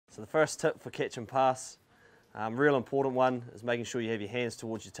So the first tip for catch and pass, real important one, is making sure you have your hands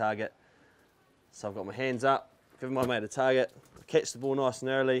towards your target. So I've got my hands up, giving my mate a target, I catch the ball nice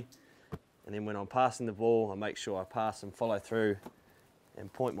and early, and then when I'm passing the ball, I make sure I pass and follow through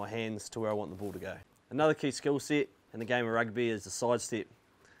and point my hands to where I want the ball to go. Another key skill set in the game of rugby is the sidestep.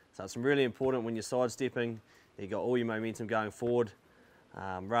 So it's really important when you're sidestepping, you've got all your momentum going forward,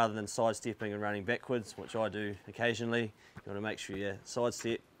 rather than sidestepping and running backwards, which I do occasionally. You want to make sure you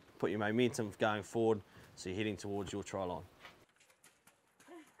sidestep, put your momentum going forward, so you're heading towards your try line.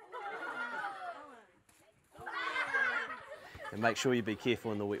 And make sure you be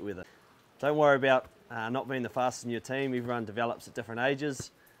careful in the wet weather. Don't worry about not being the fastest in your team. Everyone develops at different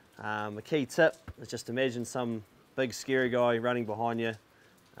ages. A key tip is just imagine some big scary guy running behind you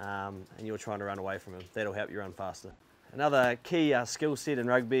and you're trying to run away from him. That'll help you run faster. Another key skill set in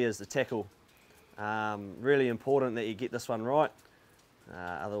rugby is the tackle. Really important that you get this one right.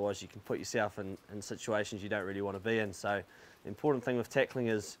 Otherwise you can put yourself in situations you don't really want to be in. So the important thing with tackling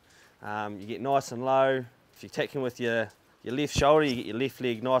is you get nice and low. If you're tackling with your left shoulder, you get your left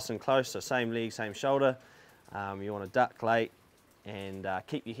leg nice and close, so same leg, same shoulder. You want to duck late and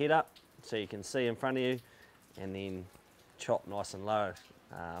keep your head up so you can see in front of you, and then chop nice and low.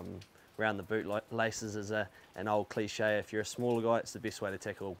 Round the boot laces is an old cliche. If you're a smaller guy, it's the best way to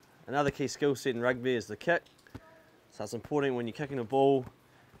tackle. Another key skill set in rugby is the kick. So it's important when you're kicking a ball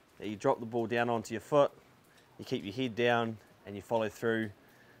that you drop the ball down onto your foot, you keep your head down and you follow through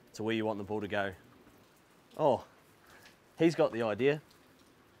to where you want the ball to go. Oh, he's got the idea.